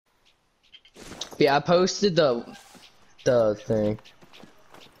Yeah, I posted the thing.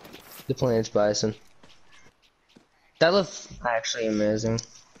 The Plains Bison. That looks actually amazing.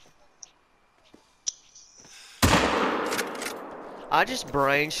 I just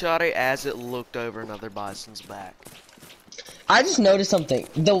brain shot it as it looked over another bison's back. I just noticed something.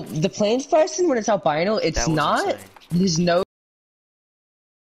 The Plains Bison, when it's albino, it's That was not. insane. His nose.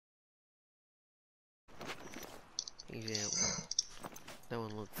 Yeah, that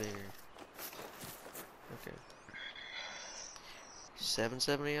one looked bigger. Okay.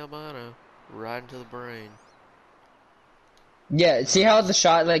 770 albino, right into the brain. Yeah, see how the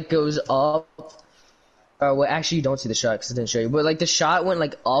shot like goes up. Well, actually, you don't see the shot because I didn't show you. But like the shot went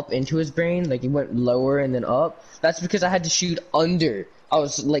like up into his brain, like it went lower and then up. That's because I had to shoot under. I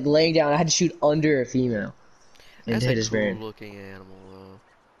was like laying down. I had to shoot under a female and That's hit a his cool brain. looking animal, though.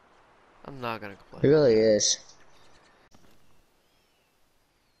 I'm not gonna It complain. really is.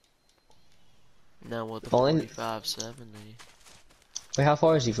 Now what the Only- 4570? Wait, how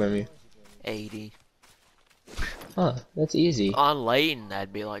far is he from you? 80. Huh, that's easy. On Layton,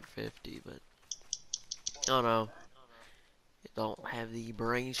 that'd be like 50, but I don't know. It don't have the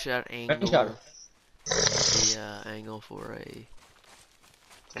brain shot angle. Shot. The angle for a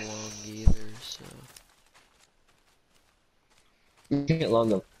lung either, so. You can't long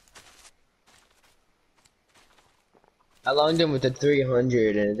him. I longed him with the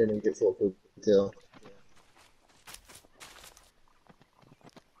 300 and it didn't get full kill.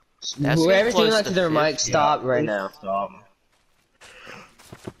 That's Whoever's doing close that to to their mic, 50. stop right now. Stop.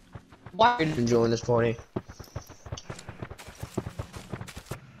 Why are you enjoying this party?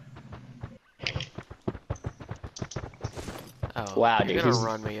 Oh, Wow, you're dude, gonna he's-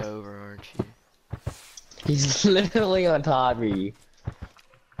 run me over, aren't you? He's literally on top of you.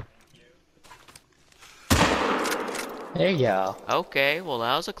 There you go. Okay, well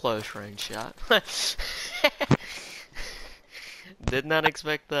that was a close range shot. Did not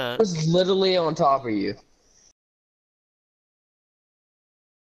expect I that. was literally on top of you.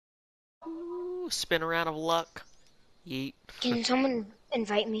 Ooh, spin around of luck. Yeet. Can someone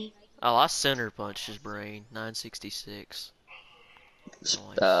invite me? Oh, I center punched his brain. 966. Nice.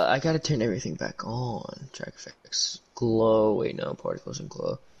 I gotta turn everything back on. Track effects. Glow. Wait, no, particles and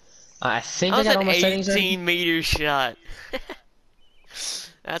glow. I think That I was got all an my settings right. 18-meter shot.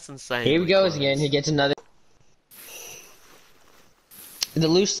 That's insane. Here he goes again. He gets another. The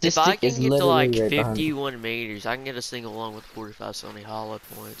loose If I stick can is get to literally like right behind me. 51 meters, I can get a single lung with 4570 hollow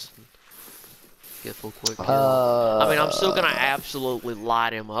points. And get full quick kill. I mean, I'm still gonna absolutely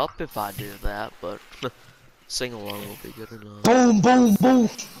light him up if I do that, but single lung will be good enough. Boom, boom, boom.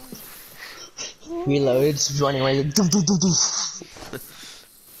 Reloads, running away.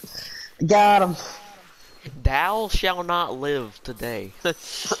 Got him. Thou shall not live today.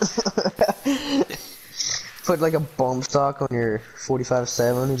 Put like a bomb stock on your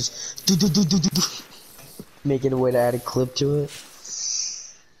 45-7 and just make it a way to add a clip to it.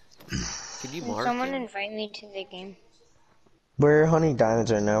 Can you Can mark someone him? invite me to the game? We're hunting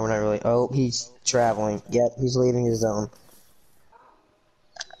diamonds right now. We're not really. Oh, he's traveling. Yep, he's leaving his zone.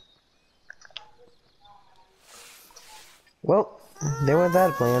 Well, there went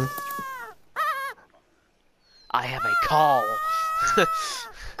that plan. I have a call.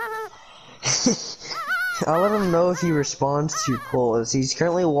 I'll let him know if he responds to your call, as he's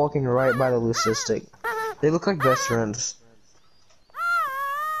currently walking right by the leucistic. They look like best friends.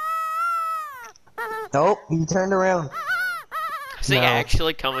 Oh, he turned around. Is he No.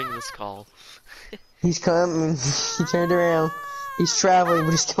 actually coming this call? He's coming. He turned around. He's traveling,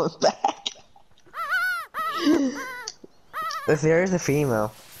 but he's coming back. If there is a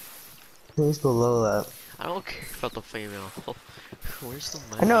female, who's below that? I don't care about the female. Where's the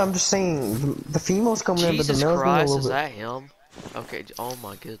male? I know. I'm just saying the female's coming in, but the Jesus male's being a Christ, little is bit. that him? Okay, oh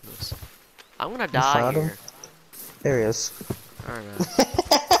my goodness. I'm gonna You die found him? here. There he is. Alright.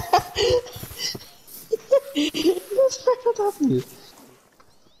 He's right on top of you.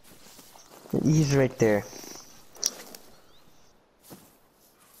 He's right there.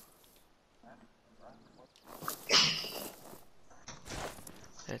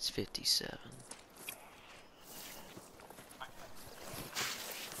 That's 57.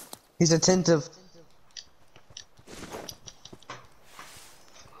 He's attentive.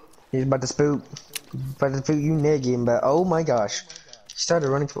 He's about to spook. About to spook you, nigga. But oh my gosh, he started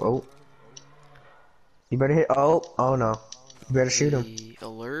running to. Oh, you better hit. Oh, oh no, you better shoot him. The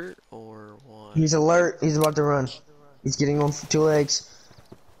alert or what? He's alert. He's about to run. He's getting on 2 legs.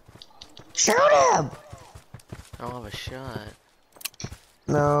 Shoot him! I don't have a shot.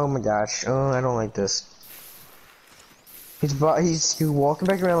 No, oh my gosh. Oh, I don't like this. He's walking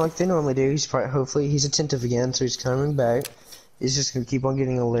back around like they normally do. He's probably, hopefully he's attentive again, so he's coming back. He's just gonna keep on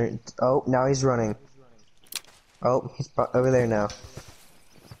getting alert. Oh, now he's running. Oh, he's over there now.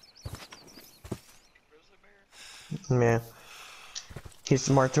 Yeah. He's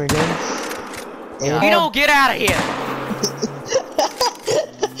marked him again. You don't get out of here!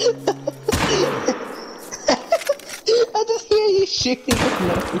 I just hear you shooting.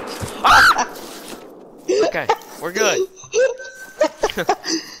 Okay, we're good.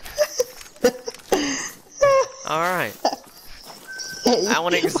 Alright. I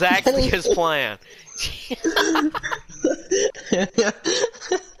went exactly as planned.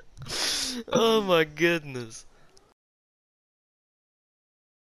 Oh my goodness.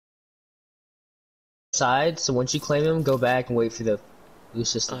 Side, so once you claim him, go back and wait for the blue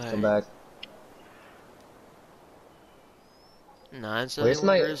system to come back.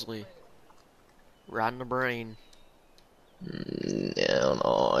 971 Grizzly. Riding the brain. Down,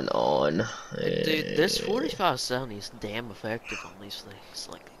 on. Dude, this 4570 is damn effective on these things.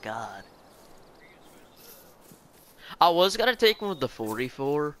 Like, God. I was gonna take one with the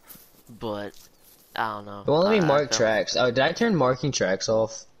 44, but I don't know. Well, let me mark tracks. Oh, did I turn marking tracks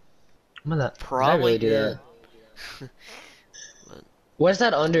off? Probably did I really do that? What's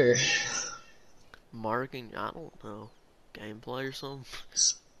that under? Marking? I don't know. Gameplay or something?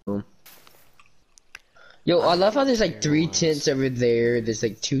 Yo, I love how there's like 3 tents over there. There's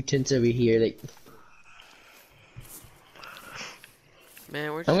like 2 tents over here. Like,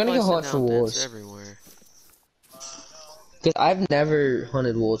 man, we're just I'm gonna go hunt for wolves everywhere. Cause I've never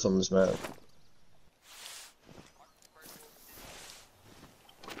hunted wolves on this map.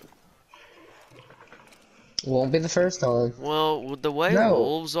 Won't be the first time. Well, with the way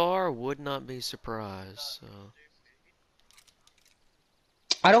wolves are, would not be surprised. So.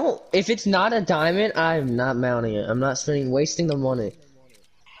 I don't. If it's not a diamond, I'm not mounting it. I'm not wasting the money.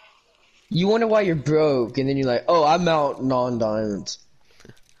 You wonder why you're broke, and then you're like, "Oh, I mount non-diamonds."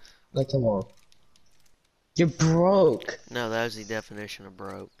 Like, come on. You're broke. No, that was the definition of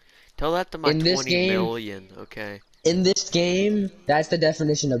broke. Tell that to my 20 million, okay? In this game, that's the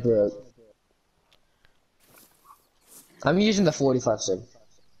definition of broke. I'm using the 45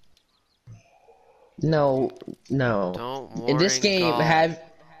 No. Don't In this game,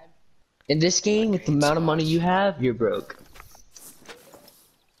 with the amount of money you have, you're broke.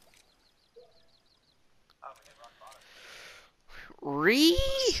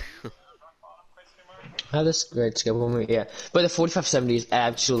 Have this great skill moment, yeah. But the 4570 is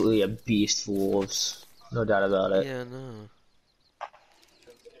absolutely a beast for wolves. No doubt about it. Yeah, no.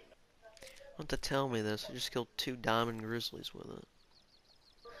 Don't have to tell me this. I just killed 2 diamond grizzlies with it.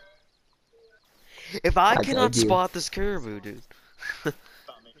 If I cannot spot this caribou, dude.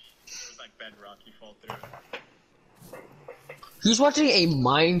 He's watching a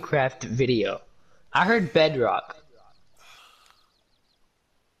Minecraft video. I heard Bedrock.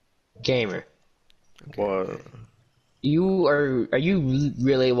 Gamer. What? Are you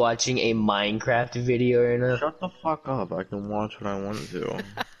really watching a Minecraft video right now? Shut the fuck up, I can watch what I want to.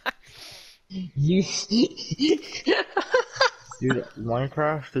 You Dude,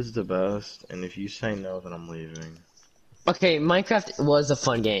 Minecraft is the best, and if you say no, then I'm leaving. Okay, Minecraft was a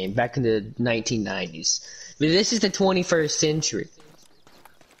fun game back in the 1990s. But this is the 21st century.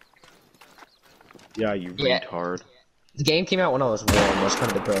 Yeah, you retard. The game came out when I was 1, it was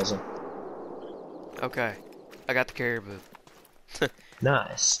kind of depressing. Okay, I got the caribou.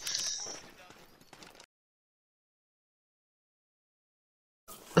 Nice.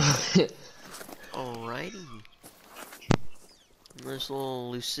 Alrighty. This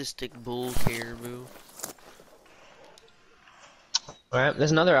little leucistic bull caribou. Alright,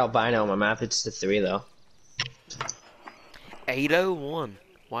 there's another albino on my map. It's the 3 though. 801.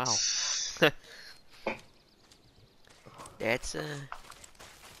 Wow. That's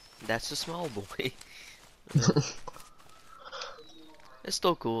a small boy. It's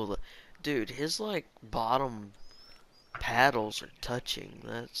still cool. Dude, his like bottom paddles are touching.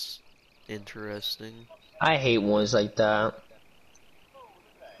 That's interesting. I hate ones like that.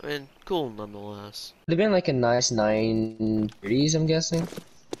 I mean, cool nonetheless. They've been like a nice 930s, I'm guessing.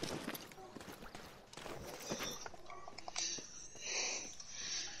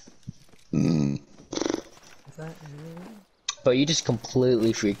 Is that really? But you just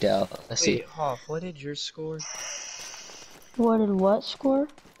completely freaked out. Let's see. Wait, Hoff, what did your score? What did what score?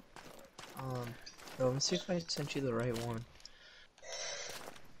 Let me see if I sent you the right one.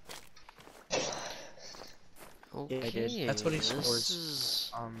 Okay, Yeah, I did. That's what he scores.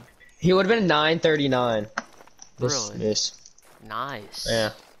 Is... He would have been 939. Really? This. Nice.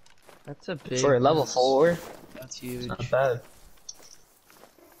 Yeah. That's a big For a level 4. That's huge. Not bad.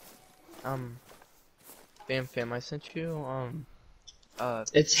 Fam, I sent you,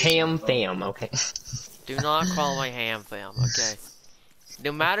 It's ham fam, okay? Do not call me ham fam, okay?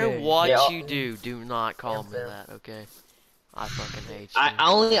 No matter Okay. what Yeah. you do not call Ham me fam. that, okay? I fucking hate I you.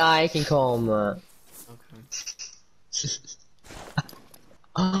 only I can call him Okay.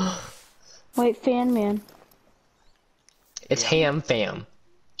 Wait, fan man. It's Yeah. ham fam.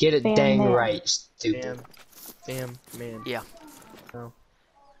 Get it Fam dang man. right, stupid. Fam, man. Yeah. No.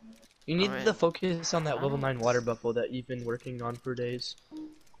 You need Alright. to focus on that level 9 water buffalo that you've been working on for days.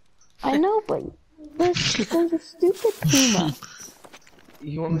 I know, but there's a stupid puma.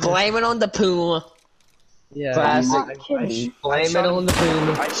 You want me to... Blame it on the puma. Yeah, Classic. I'm not kidding. Blame it on the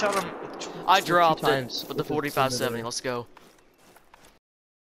puma. I shot him. I dropped times it with the with the 4570. Tinder. Let's go.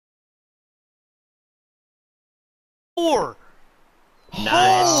 4!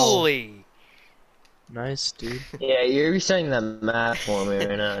 Nice. Holy! Nice, dude. Yeah, you're restarting that map for me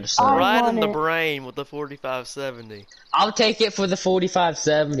right now. Just I Right in want the it. brain with the 4570. I'll take it for the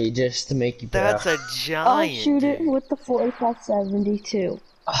 4570 just to make you proud. That's a giant, I'll shoot it dude. with the 4572.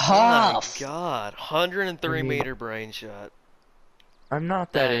 Oh Half. my god. 103 I mean- meter brain shot. I'm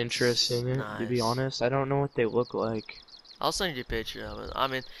not that That's interested in it, to be nice. honest. I don't know what they look like. I'll send you a picture of it. I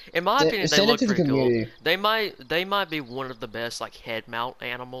mean, in my Send- opinion, they send it look to the pretty cool. community. They might be one of the best like head mount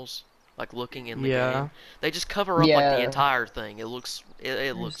animals, like looking in the Yeah. game. They just cover up like the Yeah. entire thing. It looks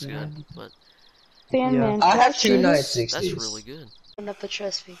looks Where's good, but Fan Yeah. man. I can have two shoot it? 960s. that's really good. Enough to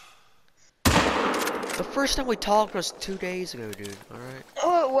trust me. The first time we talked was 2 days ago, dude. All right.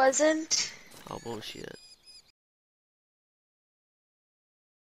 Oh, it wasn't. Oh bullshit.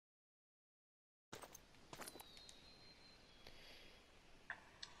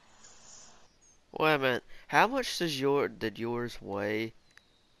 Wait a minute. How much did yours weigh,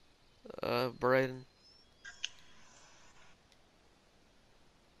 Braden?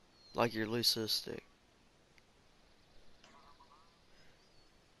 Like your leucistic.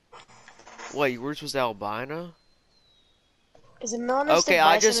 Wait, yours was albino? Is it melanistic Okay,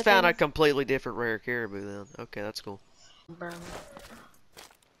 I bison just found a thing? completely different rare caribou then. Okay, that's cool. Burn.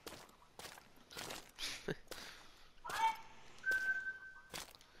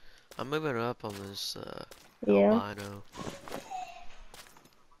 I'm moving up on this Yeah. albino.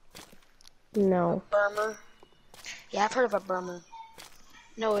 No. Burmer. Yeah, I've heard of a burmer.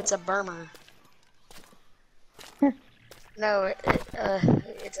 No, it's a burmer. No,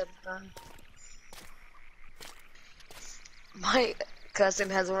 it's a burn. My cousin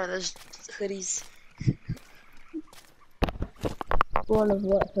has one of those hoodies. One of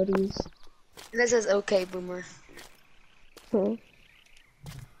what hoodies? And it says "Okay, Boomer." Hmm.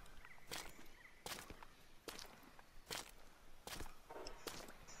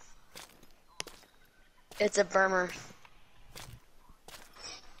 It's a burmer.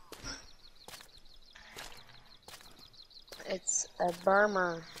 It's a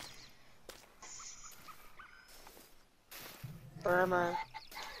burmer. Burmer.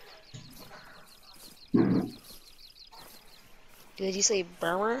 Did you say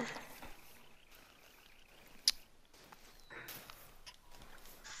burmer?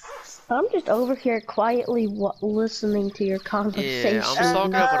 I'm just over here quietly listening to your Yeah, conversation. I'm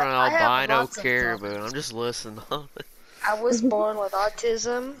talking about an I have albino lots of caribou. I'm just listening. I was born with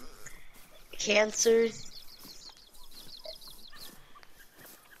autism, cancer.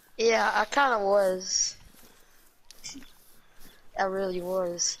 Yeah, I kind of was. I really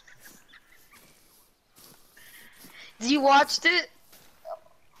was. You watched it?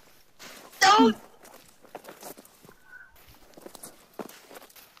 Don't.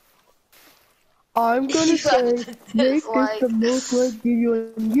 I'm gonna You say, have to make this dislike. the most liked video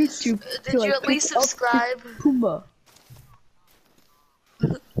on YouTube. Did till you I at least pick up this subscribe? Puma.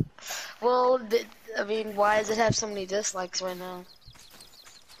 Well, I mean, why does it have so many dislikes right now?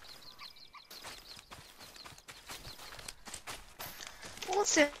 Let's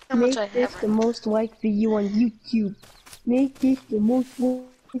see how Make much I this have. the most liked video on YouTube. Make this the most liked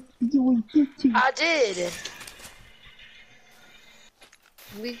video on YouTube. I did.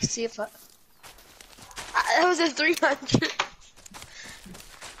 Let me see if I that was at 300.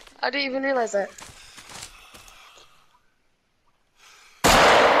 I didn't even realize that.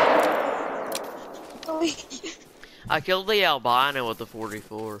 Oh, I killed the albino with the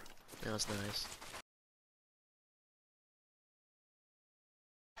 44. That was nice.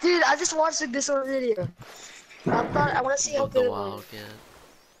 dude, I just watched like, this one video. I want to see how With the good it was. wildcat.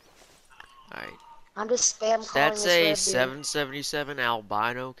 Alright. I'm just spam calling That's this a red dude. 777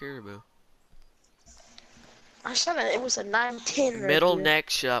 albino caribou. I shot it. It was a 910. Middle right neck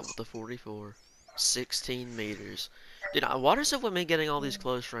shot with the 44. 16 meters. Dude, what is it with me getting all these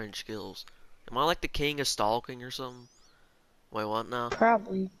close range skills? Am I like the king of stalking or something? Wait, what now?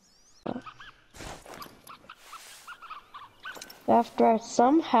 Probably. After I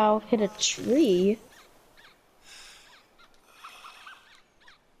somehow hit a tree.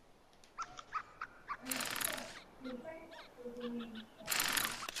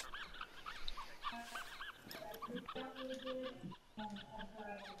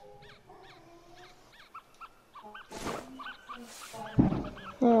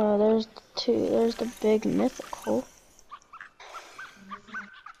 Oh, there's the two. There's the big mythical.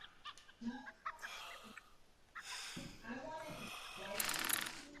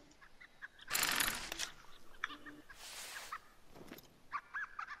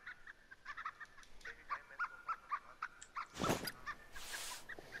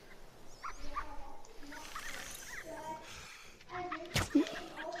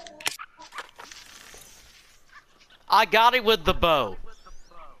 I got it with the bow.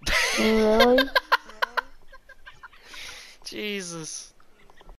 Really? Jesus.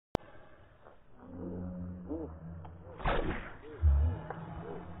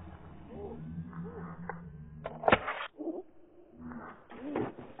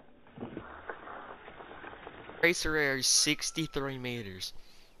 Racer air is 63 meters.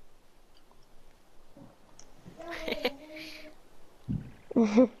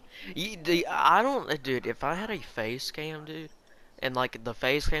 I don't, dude, if I had a face cam, dude, and like the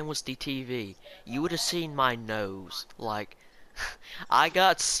face cam was the TV, you would have seen my nose. Like, I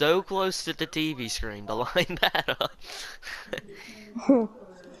got so close to the TV screen to line that up.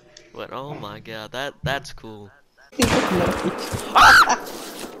 But oh my god, that's cool.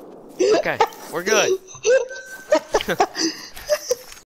 Okay, we're good.